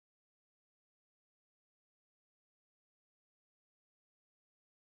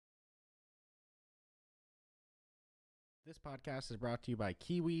This podcast is brought to you by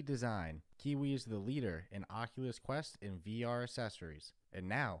Kiwi Design. Kiwi is the leader in Oculus Quest and VR accessories. And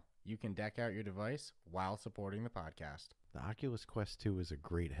now you can deck out your device while supporting the podcast. The Oculus Quest 2 is a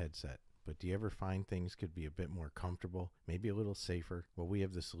great headset, but do you ever find things could be a bit more comfortable, maybe a little safer? Well, we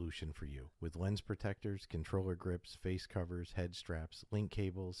have the solution for you. With lens protectors, controller grips, face covers, head straps, link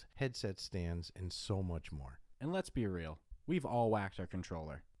cables, headset stands, and so much more. And let's be real, we've all whacked our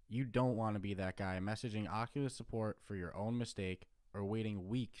controller. You don't want to be that guy messaging Oculus support for your own mistake or waiting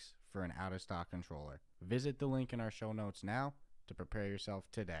weeks for an out-of-stock controller. Visit the link in our show notes now to prepare yourself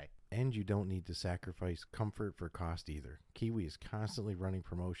today. And you don't need to sacrifice comfort for cost either. Kiwi is constantly running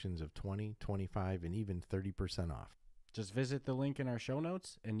promotions of 20, 25, and even 30% off. Just visit the link in our show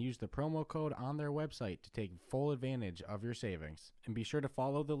notes and use the promo code on their website to take full advantage of your savings. And be sure to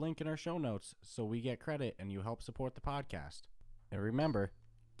follow the link in our show notes so we get credit and you help support the podcast. And remember,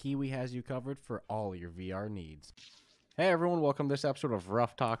 Kiwi has you covered for all your VR needs. Hey everyone, welcome to this episode of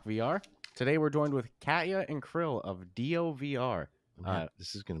Ruff Talk VR. Today we're joined with Katya and Krill of DeoVR.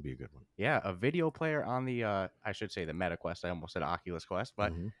 This is going to be a good one. Yeah, a video player on the, I should say the metaquest. I almost said Oculus Quest.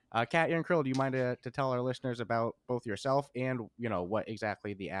 But Katya and Krill, do you mind to tell our listeners about both yourself and, what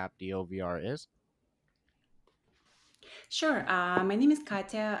exactly the app DeoVR is? Sure. My name is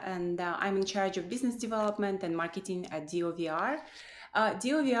Katya, and I'm in charge of business development and marketing at DeoVR.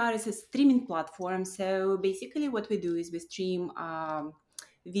 DeoVR is a streaming platform. So basically what we do is we stream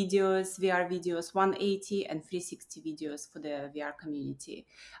videos, VR videos, 180 and 360 videos for the VR community.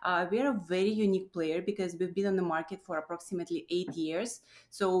 We are a very unique player because we've been on the market for approximately 8 years.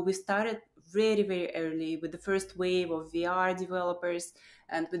 So we started very, very early with the first wave of VR developers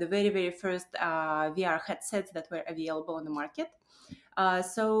and with the very, very first VR headsets that were available on the market.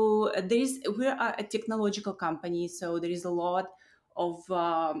 So we're a technological company, so there is a lot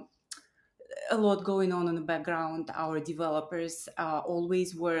going on in the background. Our developers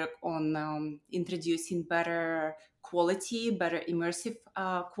always work on introducing better quality, better immersive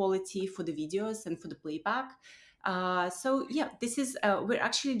quality for the videos and for the playback. This is we're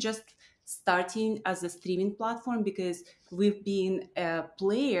actually just starting as a streaming platform because we've been a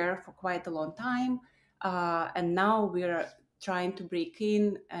player for quite a long time, and now we're trying to break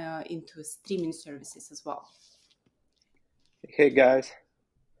into streaming services as well. Hey guys.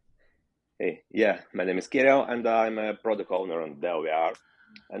 Hey, my name is Krill and I'm a product owner on DLNA.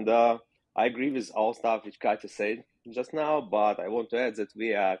 And I agree with all stuff which Katya said just now, but I want to add that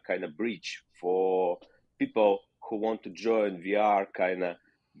we are kind of bridge for people who want to join VR kind of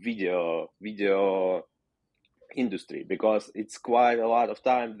video industry, because it's quite a lot of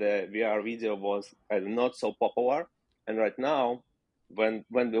time the VR video was not so popular. And right now, when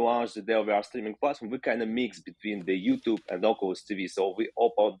we launched the DLVR streaming platform, we kind of mix between the YouTube and Oculus TV. So we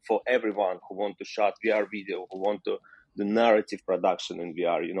open for everyone who want to shoot VR video, who want to do narrative production in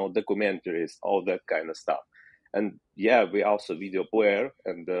VR, documentaries, all that kind of stuff. And we also video player,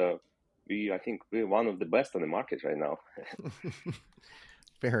 and I think we're one of the best on the market right now.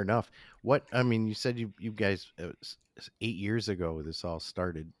 Fair enough. You said you guys 8 years ago this all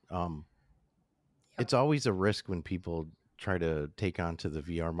started. It's always a risk when people try to take on to the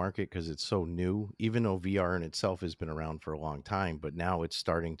VR market because it's so new, even though VR in itself has been around for a long time, but now it's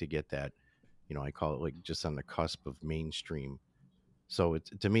starting to get that, I call it like just on the cusp of mainstream. So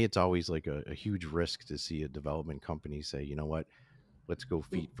to me, it's always like a huge risk to see a development company say, you know what, let's go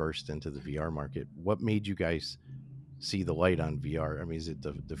feet first into the VR market. What made you guys see the light on VR? I mean, is it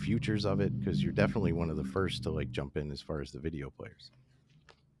the futures of it? Because you're definitely one of the first to jump in as far as the video players.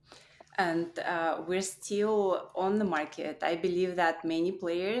 And we're still on the market. I believe that many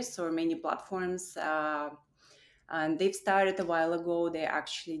players or many platforms, and they've started a while ago, they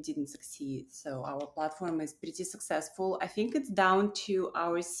actually didn't succeed. So our platform is pretty successful. I think it's down to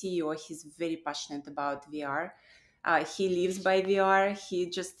our CEO. He's very passionate about VR. He lives by VR.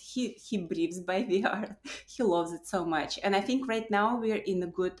 He breathes by VR. He loves it so much. And I think right now we're in a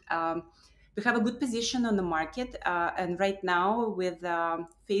good... we have a good position on the market, and right now with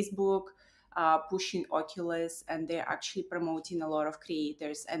Facebook pushing Oculus, and they're actually promoting a lot of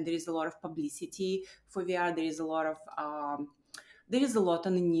creators, and there is a lot of publicity for VR. There is a lot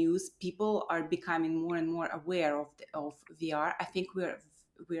on the news. People are becoming more and more aware of VR. I think we're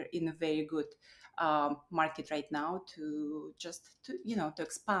in a very good market right now to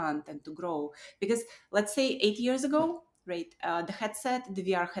expand and to grow. Because let's say 8 years ago, right? The headset, the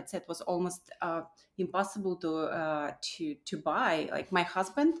VR headset, was almost impossible to buy. Like my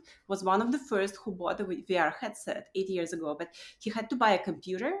husband was one of the first who bought a VR headset 8 years ago, but he had to buy a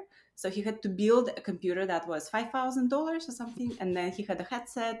computer. So he had to build a computer that was $5,000 or something, and then he had a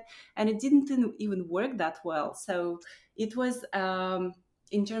headset, and it didn't even work that well. So it was,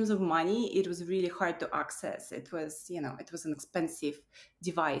 in terms of money, it was really hard to access. It was, it was an expensive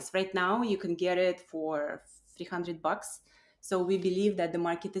device. Right now, you can get it for $300. So we believe that the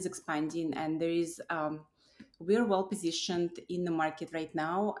market is expanding, and there is, we're well positioned in the market right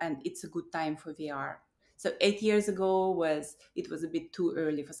now, and it's a good time for VR. So 8 years ago it was a bit too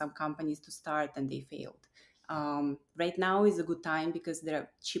early for some companies to start, and they failed. Right now is a good time because there are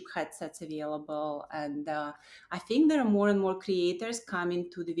cheap headsets available, and I think there are more and more creators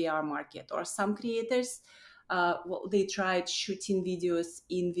coming to the VR market. Or some creators, they tried shooting videos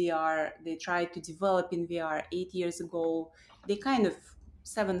in VR, they tried to develop in VR 8 years ago. They kind of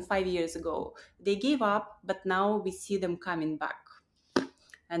 5 years ago, they gave up, but now we see them coming back.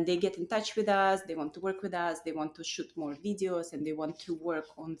 And they get in touch with us, they want to work with us, they want to shoot more videos, and they want to work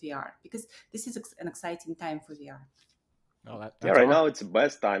on VR because this is an exciting time for VR. Oh, that's yeah, right now it's the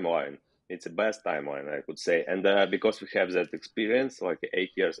best timeline. It's the best timeline, I could say. And because we have that experience, like 8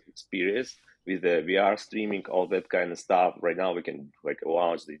 years experience with the VR streaming, all that kind of stuff, right now we can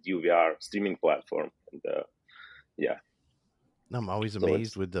launch the DeoVR streaming platform. And yeah. I'm always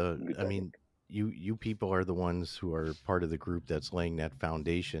amazed with you people are the ones who are part of the group that's laying that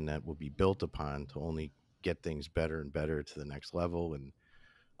foundation that will be built upon to only get things better and better to the next level. And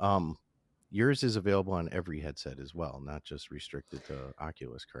yours is available on every headset as well, not just restricted to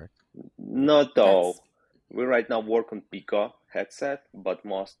Oculus, correct? Not all. We right now work on Pico headset, but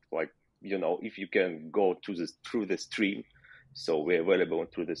most if you can go through the stream, so we're available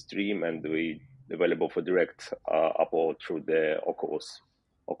through the stream, and we available for direct upload through the Oculus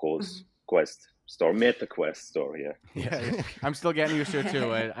Quest store, metaquest store. Yeah. I'm still getting used to it too.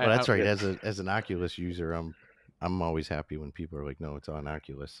 Well, that's right. As an Oculus user, I'm always happy when people are like, no, it's on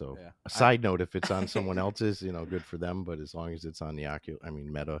Oculus. So a side note, if it's on someone else's, good for them. But as long as it's on the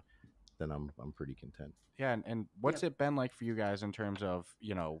Meta, then I'm pretty content. Yeah, and what's it been like for you guys in terms of,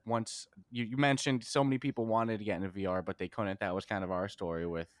 once you mentioned so many people wanted to get into VR, but they couldn't. That was kind of our story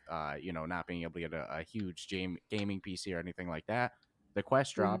with, not being able to get a huge gaming PC or anything like that. The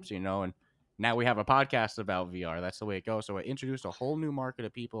Quest drops, and now we have a podcast about VR. That's the way it goes. So it introduced a whole new market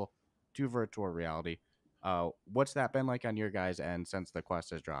of people to virtual reality. What's that been like on your guys' end since the Quest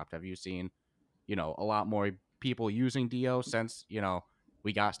has dropped? Have you seen, a lot more people using Deo since,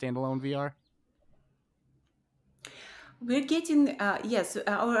 we got standalone VR? We're getting, yes,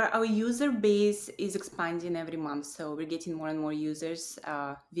 our user base is expanding every month. So we're getting more and more users,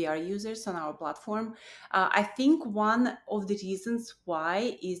 VR users on our platform. I think one of the reasons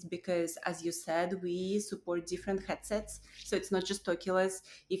why is because, as you said, we support different headsets. So it's not just Oculus.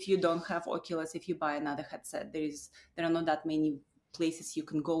 If you don't have Oculus, if you buy another headset, there are not that many places you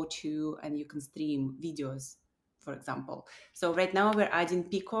can go to and you can stream videos, for example. So right now we're adding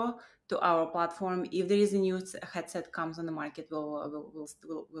Pico to our platform. If there is a new headset comes on the market,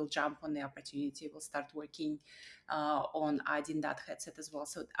 we'll jump on the opportunity. We'll start working on adding that headset as well.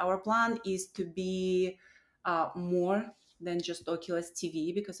 So our plan is to be more than just Oculus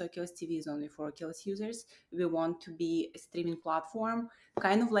TV, because Oculus TV is only for Oculus users. We want to be a streaming platform,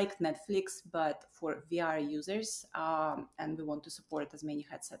 kind of like Netflix, but for VR users. And we want to support as many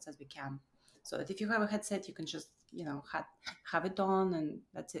headsets as we can. So that if you have a headset, you can just, have it on, and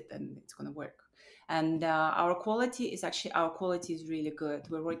that's it, and it's going to work. And our quality is really good.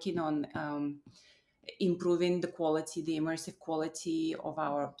 We're working on improving the quality, the immersive quality of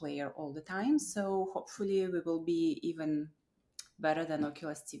our player all the time. So hopefully we will be even better than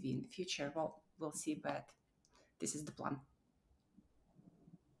Oculus TV in the future. Well, we'll see, but this is the plan.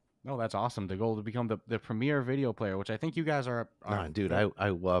 No, that's awesome. The goal to become the premier video player, which I think you guys are. Dude, I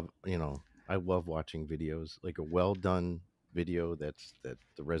love, I love watching videos, like a well done video that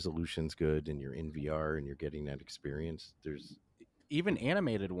the resolution's good and you're in VR and you're getting that experience. There's even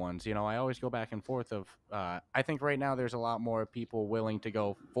animated ones. I always go back and forth of. I think right now there's a lot more people willing to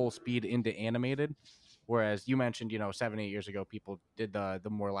go full speed into animated, whereas you mentioned 7-8 years ago people did the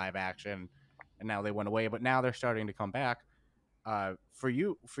more live action, and now they went away. But now they're starting to come back. For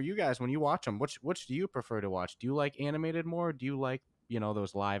you guys, when you watch them, which do you prefer to watch? Do you like animated more? Or do you like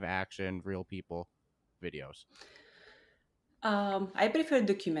those live action real people videos? I prefer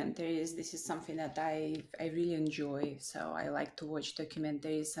documentaries. This is something that I really enjoy. So I like to watch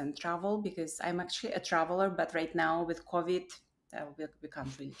documentaries and travel, because I'm actually a traveler, but right now with COVID, we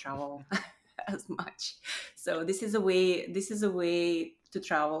can't really travel as much. So this is a way to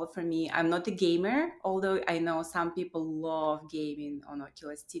travel for me. I'm not a gamer, although I know some people love gaming on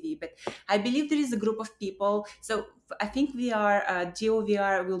Oculus TV, but I believe there is a group of people. So I think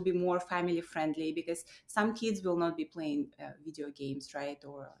DeoVR will be more family friendly because some kids will not be playing video games, right?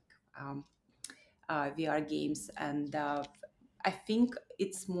 Or VR games. And I think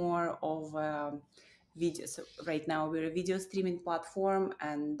it's more of video. So right now we're a video streaming platform,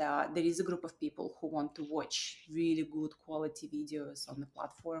 and there is a group of people who want to watch really good quality videos on the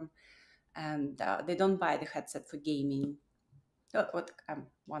platform, and they don't buy the headset for gaming. I'm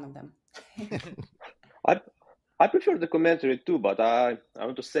one of them. I prefer the commentary too, but I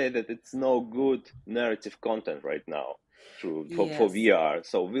want to say that it's no good narrative content right now for Yes. VR.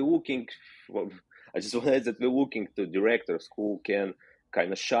 So we're looking. I just want to add that we're looking to directors who can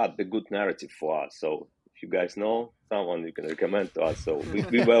kind of shot the good narrative for us. So if you guys know someone, you can recommend to us. So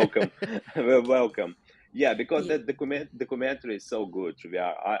we welcome. We're welcome. Yeah, because Yeah. the commentary is so good.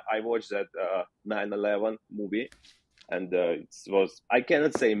 I watched that 9/11 movie, and it was, I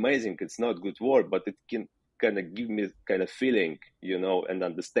cannot say amazing. It's not good word, but it can kind of give me kind of feeling, and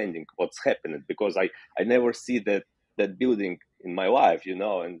understanding what's happening, because I never see that building in my life,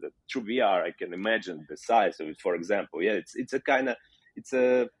 and through VR I can imagine the size of it. For example, yeah, it's a kind of it's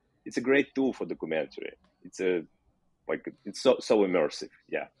a great tool for documentary. It's so immersive.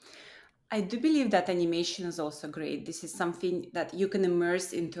 Yeah. I do believe that animation is also great. This is something that you can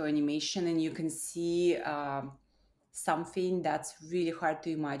immerse into animation, and you can see something that's really hard to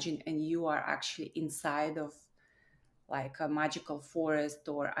imagine, and you are actually inside of like a magical forest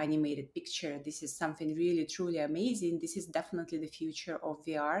or animated picture. This is something really truly amazing. This is definitely the future of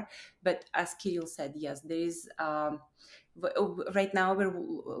VR. But as Kirill said, yes, there is right now we're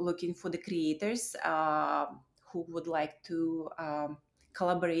looking for the creators who would like to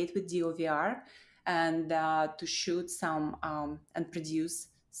collaborate with DeoVR and to shoot some and produce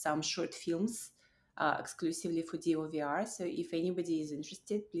some short films exclusively for DeoVR. So if anybody is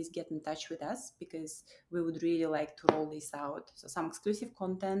interested, please get in touch with us, because we would really like to roll this out. So some exclusive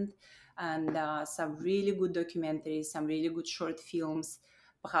content and some really good documentaries, some really good short films,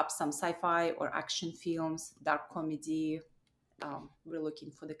 perhaps some sci-fi or action films, dark comedy. We're looking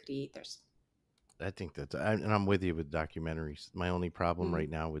for the creators. I think and I'm with you with documentaries. My only problem right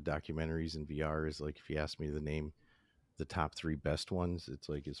now with documentaries and VR is, like, if you ask me to name the top 3 best ones, it's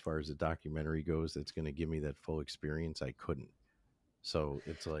like, as far as the documentary goes, that's going to give me that full experience. I couldn't. So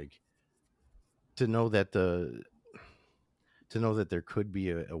it's like, to know that there could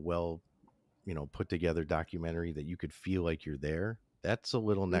be a well, put together documentary that you could feel like you're there. That's a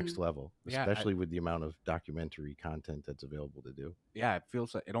little next level, especially with the amount of documentary content that's available to do. Yeah,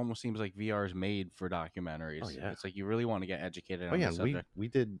 it almost seems like VR is made for documentaries. Oh, yeah. It's like you really want to get educated on the subject. We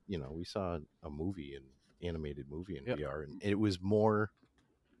did, we saw a movie, an animated movie in VR, and it was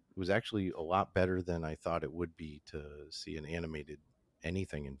actually a lot better than I thought it would be to see an animated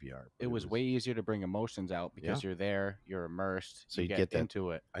anything in VR. It was way easier to bring emotions out because you're there, you're immersed, so you get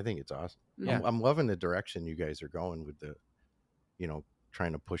into it. I think it's awesome. Yeah. I'm loving the direction you guys are going with the,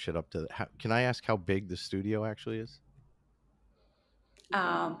 trying to push it up to can I ask how big the studio actually is?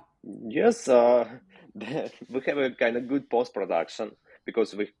 Yes, we have a kind of good post-production,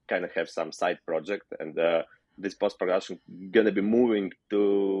 because we kind of have some side project, and this post-production gonna be moving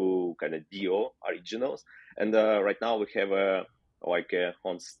to kind of Dio originals. And right now we have a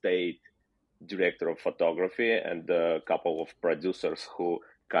on-state director of photography and a couple of producers who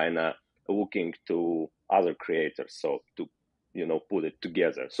kind of looking to other creators, so to put it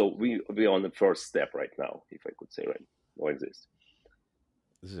together. So we're on the first step right now, if I could say, right, like this.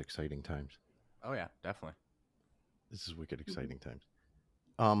 This is exciting times. Oh yeah, definitely. This is wicked exciting times.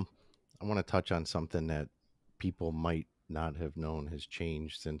 I want to touch on something that people might not have known has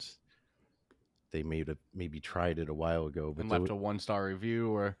changed since they maybe tried it a while ago, but and left a 1-star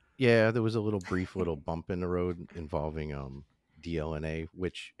review, or there was a brief little bump in the road involving DLNA,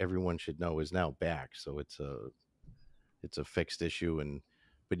 which everyone should know is now back. So it's a fixed issue.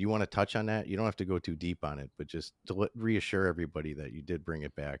 But you want to touch on that? You don't have to go too deep on it, but just to reassure everybody that you did bring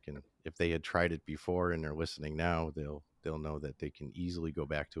it back. And if they had tried it before and they're listening now, they'll know that they can easily go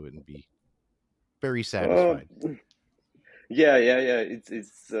back to it and be very satisfied. Yeah.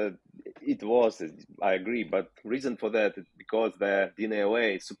 It was. I agree, but reason for that is because the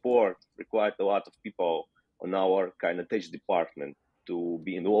DLNA support required a lot of people on our kind of tech department to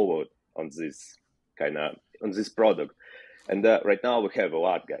be involved on this product. And right now we have a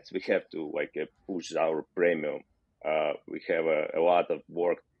lot, guys. We have to push our premium. We have a lot of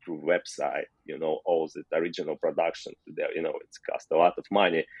work through website, all the original production to there, it's cost a lot of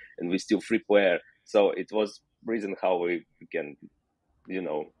money, and we still free player. So it was reason how we can,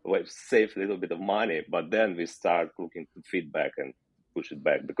 save a little bit of money, but then we start looking to feedback and push it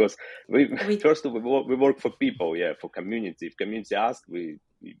back, because first of all, we work for people, for community. If community asks, we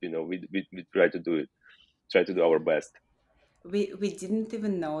try to do it, try to do our best. We didn't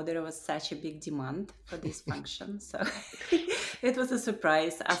even know there was such a big demand for this function, so it was a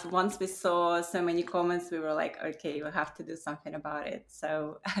surprise. As once we saw so many comments, we were like, okay, we have to do something about it.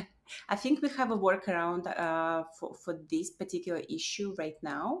 So I think we have a workaround for this particular issue right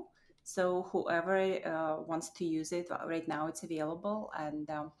now. So whoever wants to use it right now, it's available, and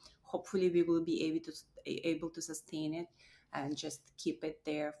hopefully we will be able to sustain it and just keep it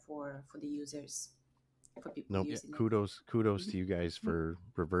there for the users. Kudos to you guys for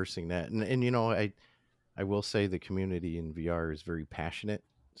reversing that. And I will say the community in VR is very passionate,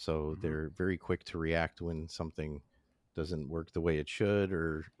 so they're very quick to react when something doesn't work the way it should,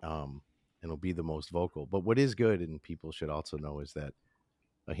 or it'll be the most vocal. But what is good, and people should also know, is that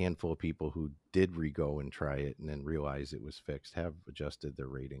a handful of people who did re-go and try it and then realize it was fixed have adjusted their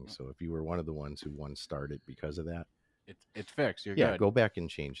ratings. So if you were one of the ones who once started because of that, it's fixed. You're good. Go go back and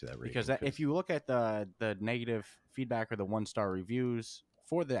change that rating. Because if you look at the negative feedback or the 1-star reviews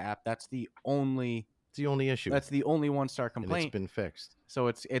for the app, that's the only issue. That's the only 1-star complaint. And it's been fixed. So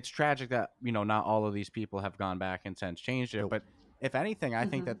it's tragic that not all of these people have gone back and since changed it. Nope. But if anything, I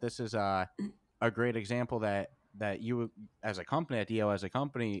think that this is a great example that you as a company, at DO as a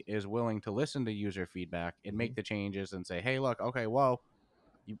company, is willing to listen to user feedback and make the changes and say, hey, look, okay, well,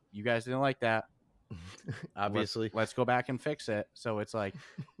 you guys didn't like that. Obviously, let's go back and fix it. So it's like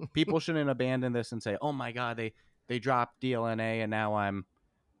people shouldn't abandon this and say, oh my god, they dropped DLNA and now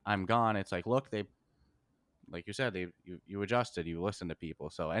I'm gone. It's like, look, they, like you said, you adjusted, you listened to people.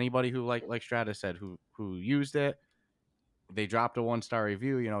 So anybody who like Stratus said, who used it, they dropped a 1-star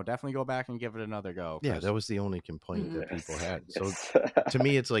review, definitely go back and give it another go. Yeah, that was the only complaint that people had. So to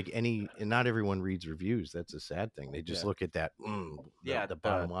me, it's like and not everyone reads reviews. That's a sad thing. They just look at that, the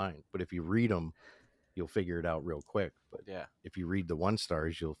bottom line. But if you read them, you'll figure it out real quick. But if you read the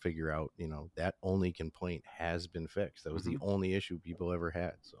 1-stars, you'll figure out, that only complaint has been fixed. That was the only issue people ever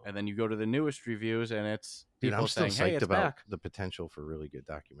had. So, and then you go to the newest reviews, and it's people I'm still saying, psyched hey, about back. The potential for really good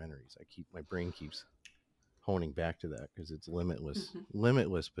documentaries. My brain keeps honing back to that, because it's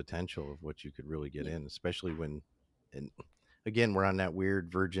limitless potential of what you could really get in, especially when, and again, we're on that weird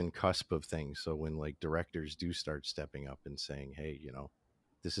virgin cusp of things. So when like directors do start stepping up and saying, hey,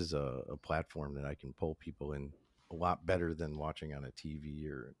 this is a platform that I can pull people in a lot better than watching on a TV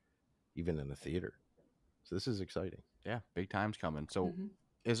or even in a theater. So this is exciting. Yeah, big time's coming. So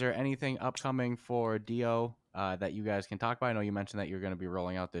is there anything upcoming for DO that you guys can talk about? I know you mentioned that you're going to be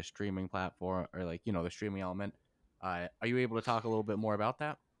rolling out this streaming platform, or the streaming element. Are you able to talk a little bit more about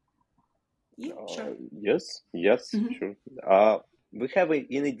that? Yeah, sure. Yes, sure. We have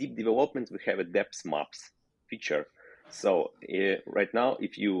in a deep development, we have a depth maps feature. So right now,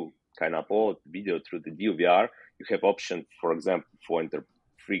 if you kind of upload video through the DeoVR, you have option, for example, for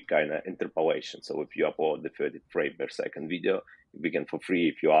free kind of interpolation. So if you upload the 30 frame per second video, we can for free,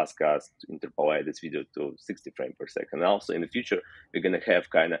 if you ask us to interpolate this video to 60 frame per second. Also in the future, we're going to have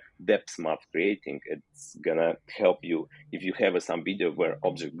kind of depth map creating. It's going to help you if you have some video where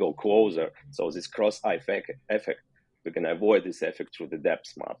objects go closer. So this cross eye effect, we can avoid this effect through the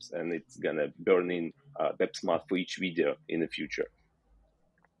depth maps, and it's going to burn in depth map for each video in the future.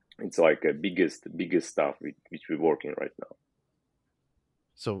 It's like a biggest stuff which we're working right now.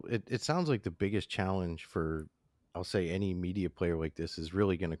 So it sounds like the biggest challenge for, I'll say, any media player like this is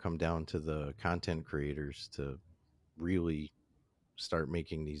really going to come down to the content creators to really start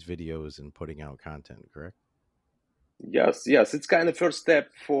making these videos and putting out content, correct? Yes. It's kind of first step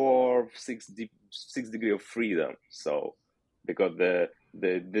for 6 degree of freedom. So because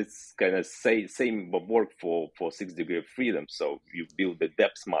this kind of same work for 6 degree of freedom. So you build the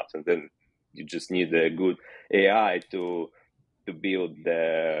depth maps, and then you just need a good AI to build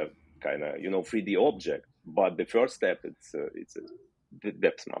the kind of 3D object. But the first step, it's the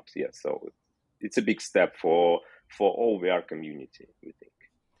depth maps. Yeah. So it's a big step for all VR community, we think.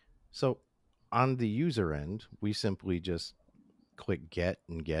 So on the user end, we simply just click get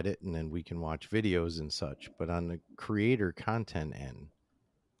and get it, and then we can watch videos and such. But on the creator content end,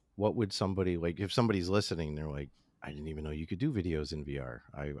 what would somebody like, if somebody's listening, they're like, I didn't even know you could do videos in VR.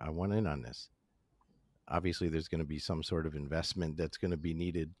 I want in on this. Obviously, there's going to be some sort of investment that's going to be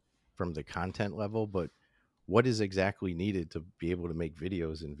needed from the content level, but what is exactly needed to be able to make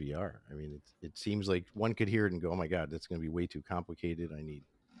videos in VR? I mean, it seems like one could hear it and go, oh my God, that's going to be way too complicated. I need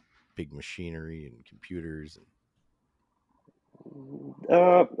big machinery and computers.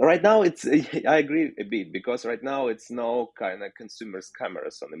 Right now, it's I agree a bit, because right now it's no kind of consumers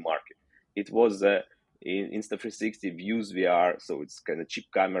cameras on the market. It was in Insta360 Views VR, so it's kind of cheap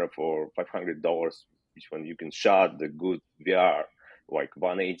camera for $500, which one you can shot the good VR like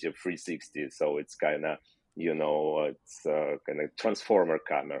 180 or 360. So it's kind of, it's kind of transformer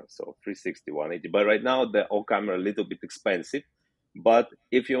camera, so 360, 180. But right now the all camera a little bit expensive. But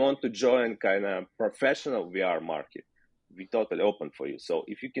if you want to join kind of professional VR market, we totally open for you. So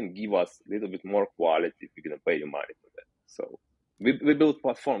if you can give us a little bit more quality, we're gonna pay you money for that. So we build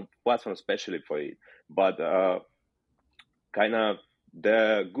platform especially for it. But kind of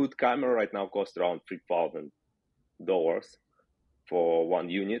the good camera right now costs around $3,000 for one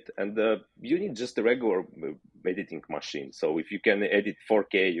unit, and you need just a regular editing machine. So if you can edit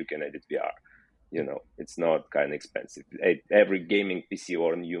 4K, you can edit VR. It's not kind of expensive. Every gaming PC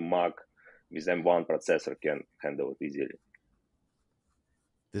or new Mac with M1 processor can handle it easily.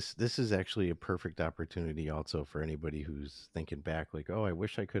 This is actually a perfect opportunity also for anybody who's thinking back, like, oh, I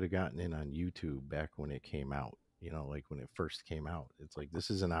wish I could have gotten in on YouTube back when it came out, like when it first came out. It's like, this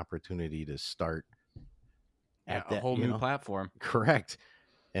is an opportunity to start at a whole new platform. Correct.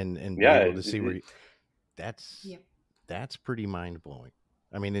 And be able to see where that's pretty mind blowing.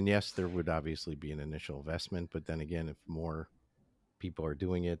 I mean, and yes, there would obviously be an initial investment, but then again, if more people are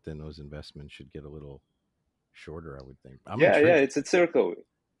doing it, then those investments should get a little shorter, I would think. It's a circle.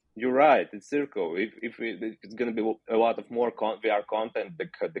 You're right. It's circle. If it's going to be a lot of more VR content, the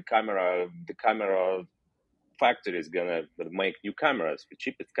camera factory is going to make new cameras, the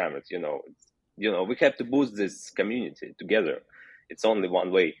cheapest cameras. We have to boost this community together. It's only one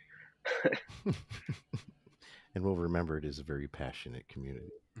way. And we'll remember it is a very passionate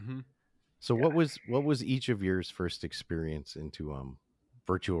community. Mm-hmm. So what was each of yours first experience into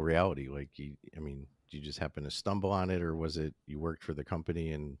virtual reality? Like, did you just happen to stumble on it, or was it you worked for the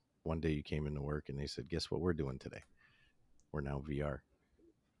company and one day you came into work and they said, guess what we're doing today? We're now VR.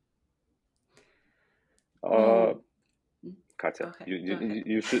 Katya,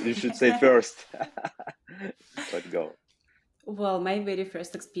 you should say first. Let's go. Well, my very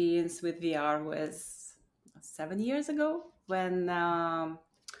first experience with VR was 7 years ago when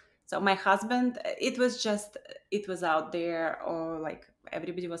so my husband, it was out there, or like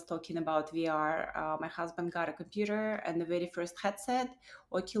everybody was talking about VR. My husband got a computer and the very first headset,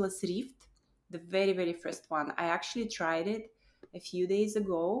 Oculus Rift, the very, very first one. I actually tried it a few days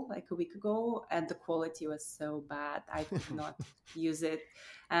ago, like a week ago, and the quality was so bad. I could not use it.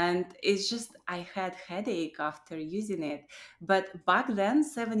 And it's just, I had headache after using it. But back then,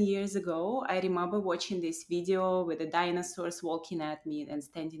 7 years ago, I remember watching this video with the dinosaurs walking at me and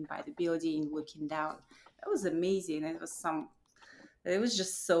standing by the building, looking down. That was amazing. It was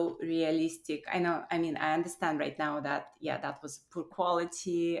just so realistic. I understand right now that, that was poor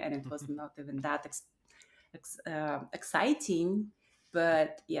quality and it was not even that exciting,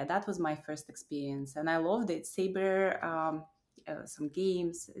 but that was my first experience and I loved it. Saber, some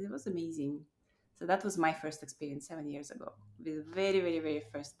games, it was amazing. So that was my first experience 7 years ago with the very, very, very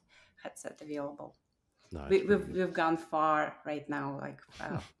first headset available. We've gone far right now. Like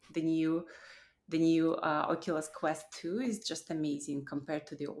the new Oculus Quest 2 is just amazing compared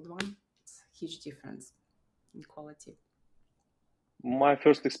to the old one. It's a huge difference in quality. My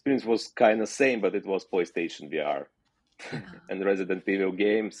first experience was kind of same, but it was PlayStation VR and Resident Evil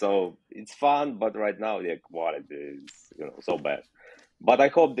game. So it's fun, but right now the quality is so bad. But I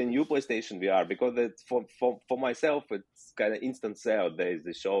hope the new PlayStation VR, because it's for myself, it's kind of instant sale. There is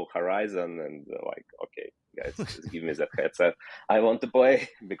the show Horizon, and like, okay, guys, just give me that headset. I want to play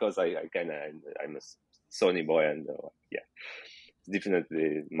because I'm a Sony boy, and it's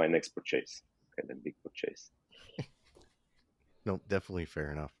definitely my next purchase, kind of big purchase. No, definitely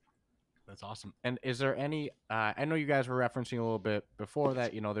fair enough. That's awesome. And is there any, I know you guys were referencing a little bit before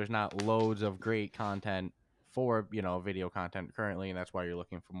that, there's not loads of great content for, video content currently, and that's why you're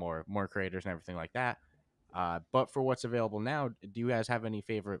looking for more creators and everything like that. But for what's available now, do you guys have any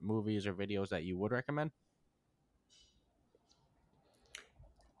favorite movies or videos that you would recommend?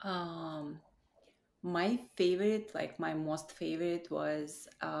 My favorite, like my most favorite, was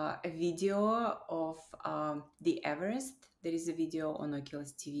a video of the Everest. There is a video on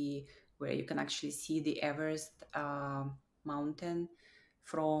Oculus TV where you can actually see the Everest mountain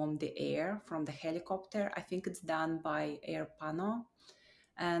from the air, from the helicopter. I think it's done by Air Pano.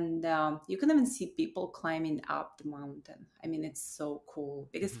 And you can even see people climbing up the mountain. I mean, it's so cool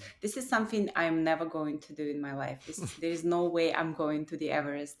because this is something I'm never going to do in my life. There is no way I'm going to the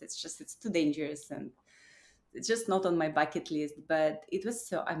Everest. It's too dangerous. And it's just not on my bucket list, but it was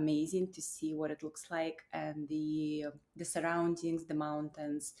so amazing to see what it looks like, and the surroundings, the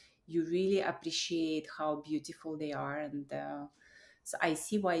mountains. You really appreciate how beautiful they are, and so I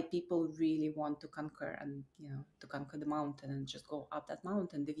see why people really want to conquer, and to conquer the mountain and just go up that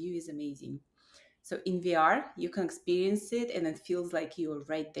mountain. The view is amazing. So in VR, you can experience it, and it feels like you're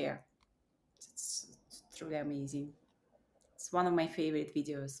right there. It's truly amazing. It's one of my favorite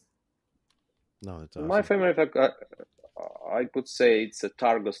videos. No, that's awesome. My favorite, I could say it's a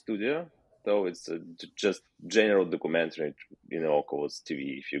Targo Studio, though it's just general documentary, Oculus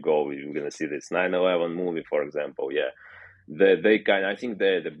TV. If you go, you're gonna see this 9/11 movie, for example. Yeah, I think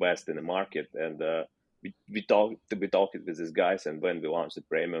they're the best in the market, and we talked with these guys, and when we launch the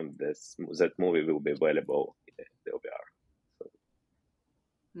premium, that movie will be available in the DLNA. So.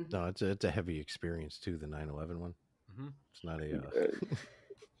 No, it's a heavy experience too. The 9/11 one. Mm-hmm. It's not a.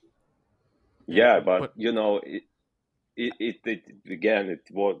 Yeah, but it again, it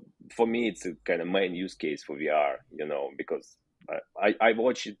was for me. It's a kind of main use case for VR, because I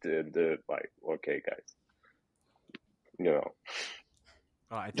watch it and like, okay, guys,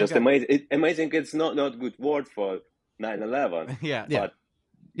 I think just amazing. Amazing. It's not good word for 9/11. Yeah. Yeah.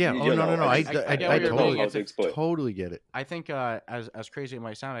 Yeah. Oh, no. I totally get it. I think as crazy it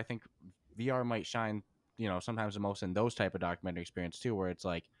might sound, I think VR might shine, sometimes the most in those type of documentary experience too, where it's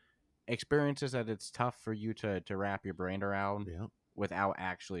like experiences that it's tough for you to wrap your brain around without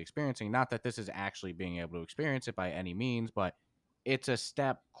actually experiencing. Not that this is actually being able to experience it by any means, but it's a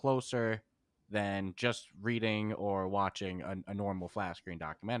step closer than just reading or watching a normal flat screen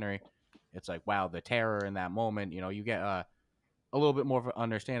documentary. It's like, wow, the terror in that moment, you get a little bit more of an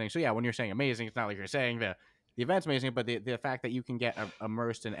understanding. So yeah, when you're saying amazing, it's not like you're saying the event's amazing, but the fact that you can get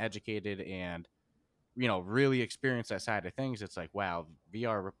immersed and educated and really experience that side of things, it's like, wow,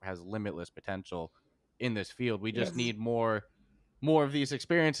 VR has limitless potential in this field. We just need more of these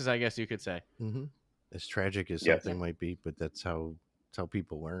experiences, I guess you could say. Mm-hmm. As tragic as something might be, but that's how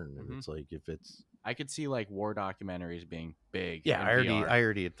people learn. And it's like, if it's, I could see like war documentaries being big. Yeah, I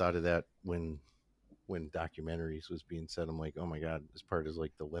already had thought of that when documentaries was being said. I'm like, oh my god, this part is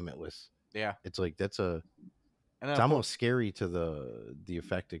like the limitless. Yeah, it's like it's almost scary to the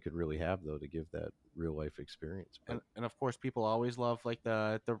effect it could really have, though, to give that real life experience. And of course, people always love like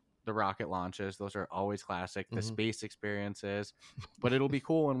the rocket launches. Those are always classic. The space experiences, but it'll be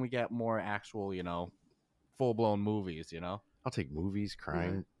cool when we get more actual, full blown movies. I'll take movies,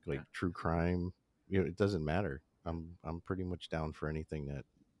 crime, true crime. It doesn't matter. I'm pretty much down for anything that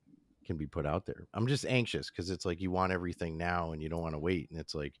can be put out there. I'm just anxious because it's like you want everything now and you don't want to wait, and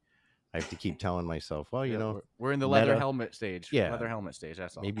it's like I have to keep telling myself, well, we're in the leather helmet stage. Yeah, leather helmet stage.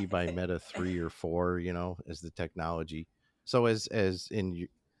 That's all. Maybe by Meta 3 or 4, as the technology. So as in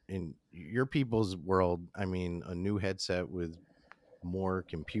your people's world, I mean, a new headset with more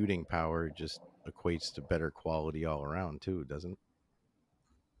computing power just equates to better quality all around too, doesn't it?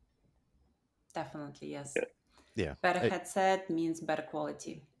 Definitely, yes. Yeah. Better headset means better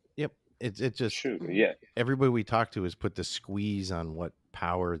quality. Yep. It just true. Yeah. Everybody we talk to has put the squeeze on what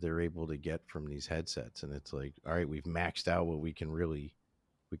power they're able to get from these headsets, and it's like, all right, we've maxed out what we can really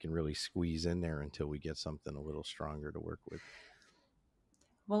squeeze in there until we get something a little stronger to work with.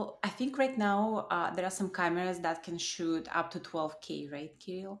 Well, I think right now there are some cameras that can shoot up to 12K, right,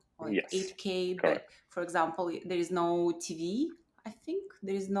 Kirill? Or yes. 8K, Correct. But for example, there is no TV. I think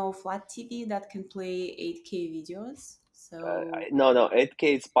there is no flat TV that can play 8K videos. So no,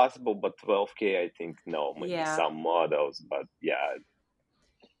 8K is possible, but 12K, I think no. Maybe some models, but yeah.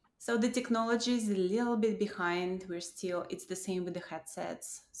 So the technology is a little bit behind. It's the same with the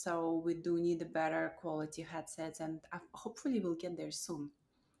headsets. So we do need a better quality headsets, and hopefully we'll get there soon.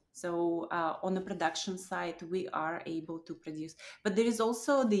 So on the production side, we are able to produce, but there is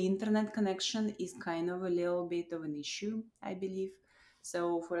also the internet connection is kind of a little bit of an issue, I believe.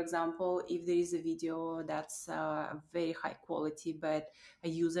 So for example, if there is a video that's very high quality, but a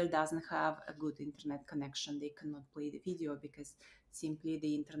user doesn't have a good internet connection, they cannot play the video because simply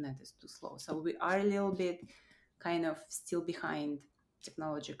the internet is too slow. So we are a little bit kind of still behind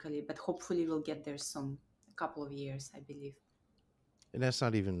technologically, but hopefully we'll get there soon, a couple of years, I believe. And that's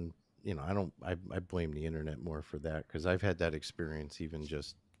not even, I blame the internet more for that, because I've had that experience even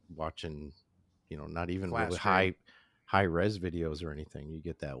just watching, not even really high res videos or anything. You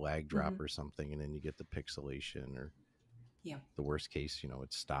get that lag drop or something, and then you get the pixelation, or the worst case,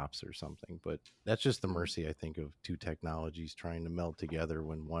 it stops or something. But that's just the mercy, I think, of two technologies trying to meld together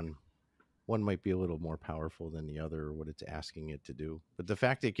when one might be a little more powerful than the other, or what it's asking it to do. But the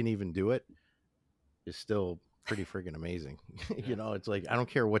fact it can even do it is still pretty friggin' amazing. It's like, I don't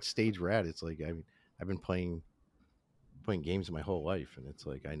care what stage we're at. It's like, I've been playing games my whole life, and it's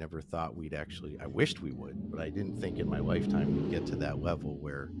like I never thought we'd actually. I wished we would, but I didn't think in my lifetime we'd get to that level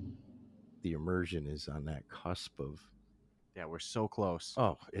where the immersion is on that cusp of. Yeah, we're so close.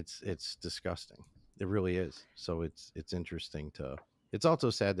 Oh, it's disgusting. It really is. So it's interesting to. It's also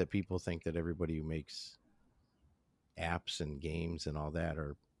sad that people think that everybody who makes apps and games and all that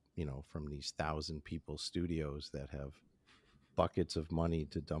are, from these 1,000 people studios that have buckets of money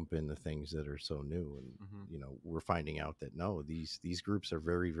to dump into things that are so new. And we're finding out that no, these groups are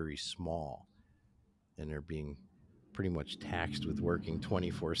very, very small, and they're being pretty much taxed with working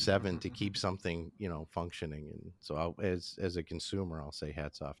 24/7 to keep something functioning. And so as a consumer, I'll say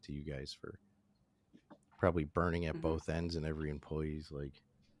hats off to you guys for probably burning at both ends, and every employee's like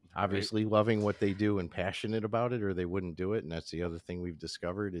obviously loving what they do and passionate about it, or they wouldn't do it. And that's the other thing we've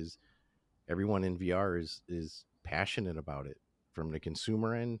discovered is everyone in VR is passionate about it, from the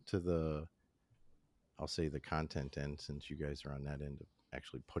consumer end to the, I'll say, the content end, since you guys are on that end of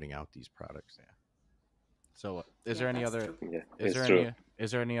actually putting out these products. Yeah. So is there any other is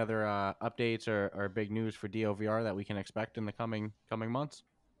there any other updates or big news for DeoVR that we can expect in the coming months?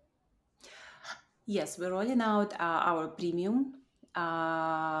 Yes, we're rolling out our premium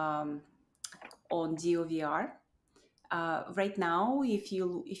on DeoVR. Right now, if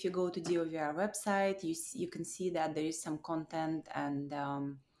you go to DeoVR website, you can see that there is some content, and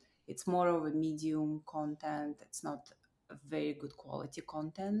it's more of a medium content. It's not a very good quality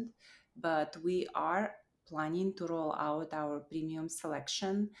content, but we are planning to roll out our premium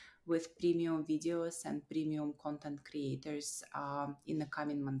selection with premium videos and premium content creators in the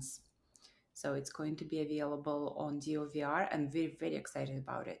coming months. So it's going to be available on DeoVR, and we're very excited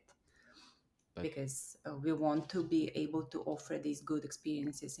about it. Because we want to be able to offer these good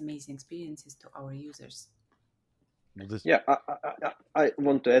experiences, amazing experiences to our users. I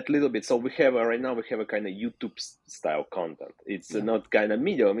want to add a little bit. So we have right now we have a kind of YouTube style content. It's not kind of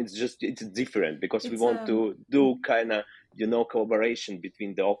medium. It's different because we want to do kind of collaboration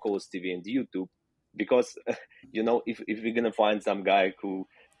between the Oculus TV and YouTube. Because if we're gonna find some guy who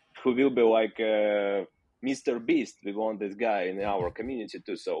will be like Mr. Beast, we want this guy in our community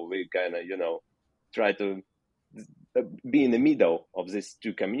too. So we kind of try to be in the middle of these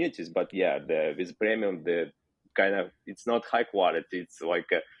two communities. But with premium, the kind of, it's not high quality. It's like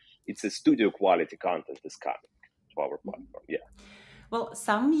it's a studio quality content is coming to our platform. Yeah. Well,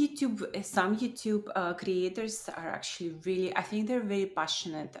 some YouTube creators are actually really, I think they're very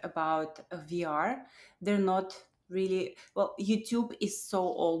passionate about VR. They're not really, well, YouTube is so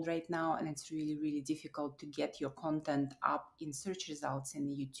old right now, and it's really, really difficult to get your content up in search results in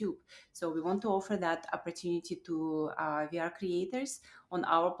YouTube. So we want to offer that opportunity to VR creators on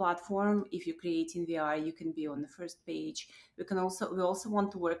our platform. If you create in VR, you can be on the first page. We also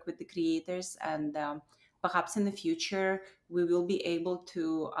want to work with the creators, and perhaps in the future, we will be able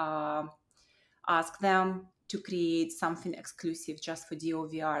to ask them to create something exclusive just for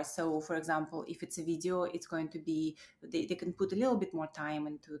DeoVR. So, for example, if it's a video, it's going to be, they can put a little bit more time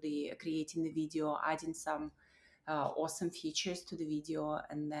into the creating the video, adding some awesome features to the video,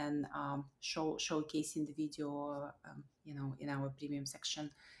 and then showcasing the video, in our premium section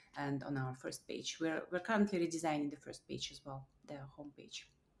and on our first page. We're currently redesigning the first page as well, the homepage.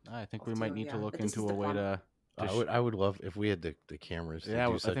 I think we might need to look into a way to. I would love if we had the cameras. Yeah,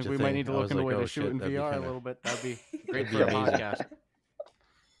 to do such I think a we thing. might need to look into a way to shoot in VR a little bit. That'd be great for a podcast.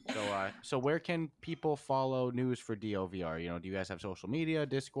 So where can people follow news for DeoVR? Do you guys have social media,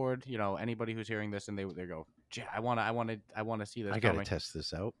 Discord? Anybody who's hearing this and they go, I want to see this. I gotta test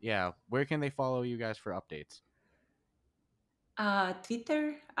this out. Yeah, where can they follow you guys for updates?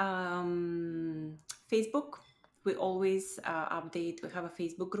 Twitter, Facebook. We always update. We have a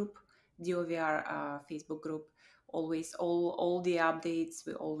Facebook group, DeoVR Facebook group. Always, all the updates,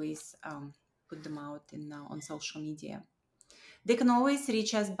 we always put them out on social media. They can always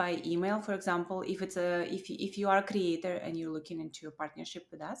reach us by email. For example, if you are a creator and you're looking into a partnership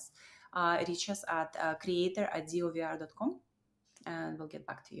with us, reach us at creator@deovr.com, and we'll get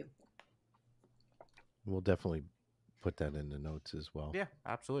back to you. We'll definitely put that in the notes as well. Yeah,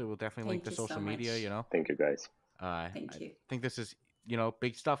 absolutely. We'll definitely link the social media. Thank you, guys. Thank you. I think this is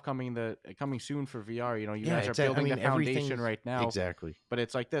big stuff coming soon for VR. You guys are building the foundation right now. Exactly. But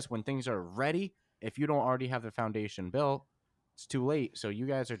it's like this: when things are ready, if you don't already have the foundation built, it's too late. So you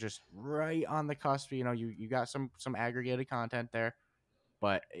guys are just right on the cusp. You got some aggregated content there,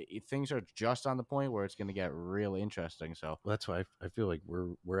 but things are just on the point where it's going to get real interesting. So that's why I feel like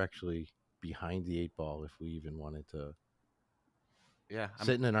we're actually behind the 8 ball if we even wanted to. Yeah,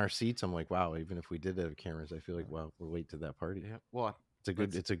 sitting in our seats, I'm like, wow. Even if we did have cameras, I feel like, wow, we're late to that party. Yeah, well,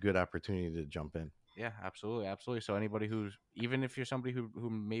 it's a good opportunity to jump in. Yeah, absolutely, absolutely. So anybody who's, even if you're somebody who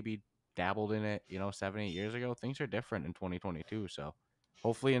maybe dabbled in it, 7, 8 years ago, things are different in 2022. So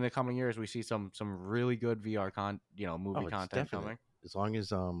hopefully in the coming years we see some really good VR movie Oh, it's content definite. coming. As long as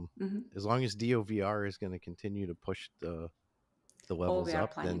Mhm. DOVR is going to continue to push the Oh, levels we are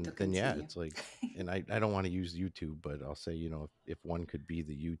up, planning to then yeah, continue. it's like, and I don't want to use YouTube, but I'll say, if one could be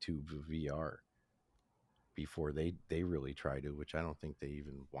the YouTube of VR before they really try to, which I don't think they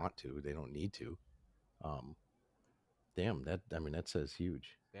even want to, they don't need to. Um, damn, that says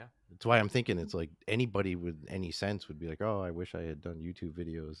huge. Yeah. That's why I'm thinking it's like anybody with any sense would be like, oh, I wish I had done YouTube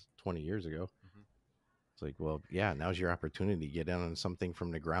videos 20 years ago. Mhm. It's like, well, yeah, now's your opportunity to get in on something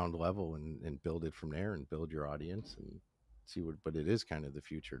from the ground level and build it from there and build your audience and see but it is kind of the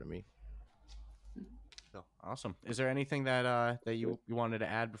future to me. So awesome. Is there anything that you wanted to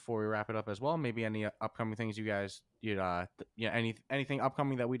add before we wrap it up as well? Maybe any upcoming things you guys anything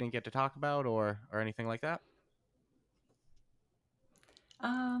upcoming that we didn't get to talk about or anything like that?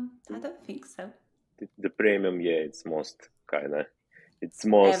 I don't think so. The premium, yeah, it's most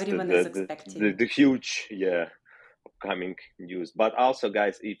Everyone is expecting. the huge, yeah, upcoming news. But also,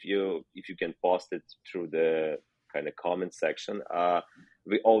 guys, if you can post it through the kind of comment section,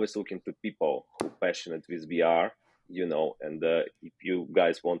 we always looking to people who passionate with VR, and if you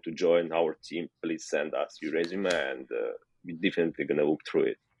guys want to join our team, please send us your resume, and we definitely gonna look through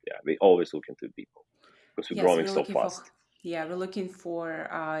it. Yeah, we always looking to people because we're growing so fast. We're looking for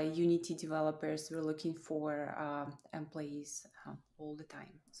Unity developers. We're looking for employees all the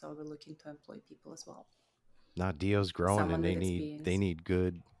time. So we're looking to employ people as well. Not Dio's growing, Someone and with they need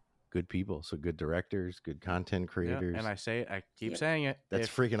good people. So good directors, good content creators. Yeah, and I keep saying it. That's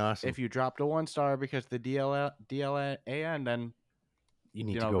freaking awesome. If you dropped a 1-star because the DLNA, then you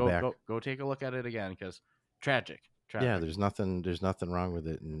need to go back. Go take a look at it again, because tragic. Yeah, there's nothing wrong with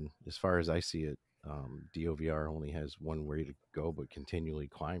it. And as far as I see it, DOVR only has one way to go, but continually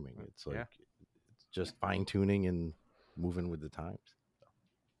climbing. It's like it's just fine tuning and moving with the times.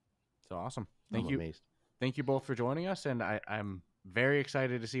 So awesome. I'm amazed. Thank you both for joining us, and I'm very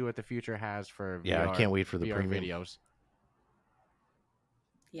excited to see what the future has for VR. I can't wait for the VR premium videos.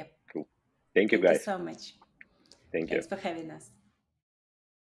 Yep. Cool. Thank you, guys. Thank you so much. Thanks for having us.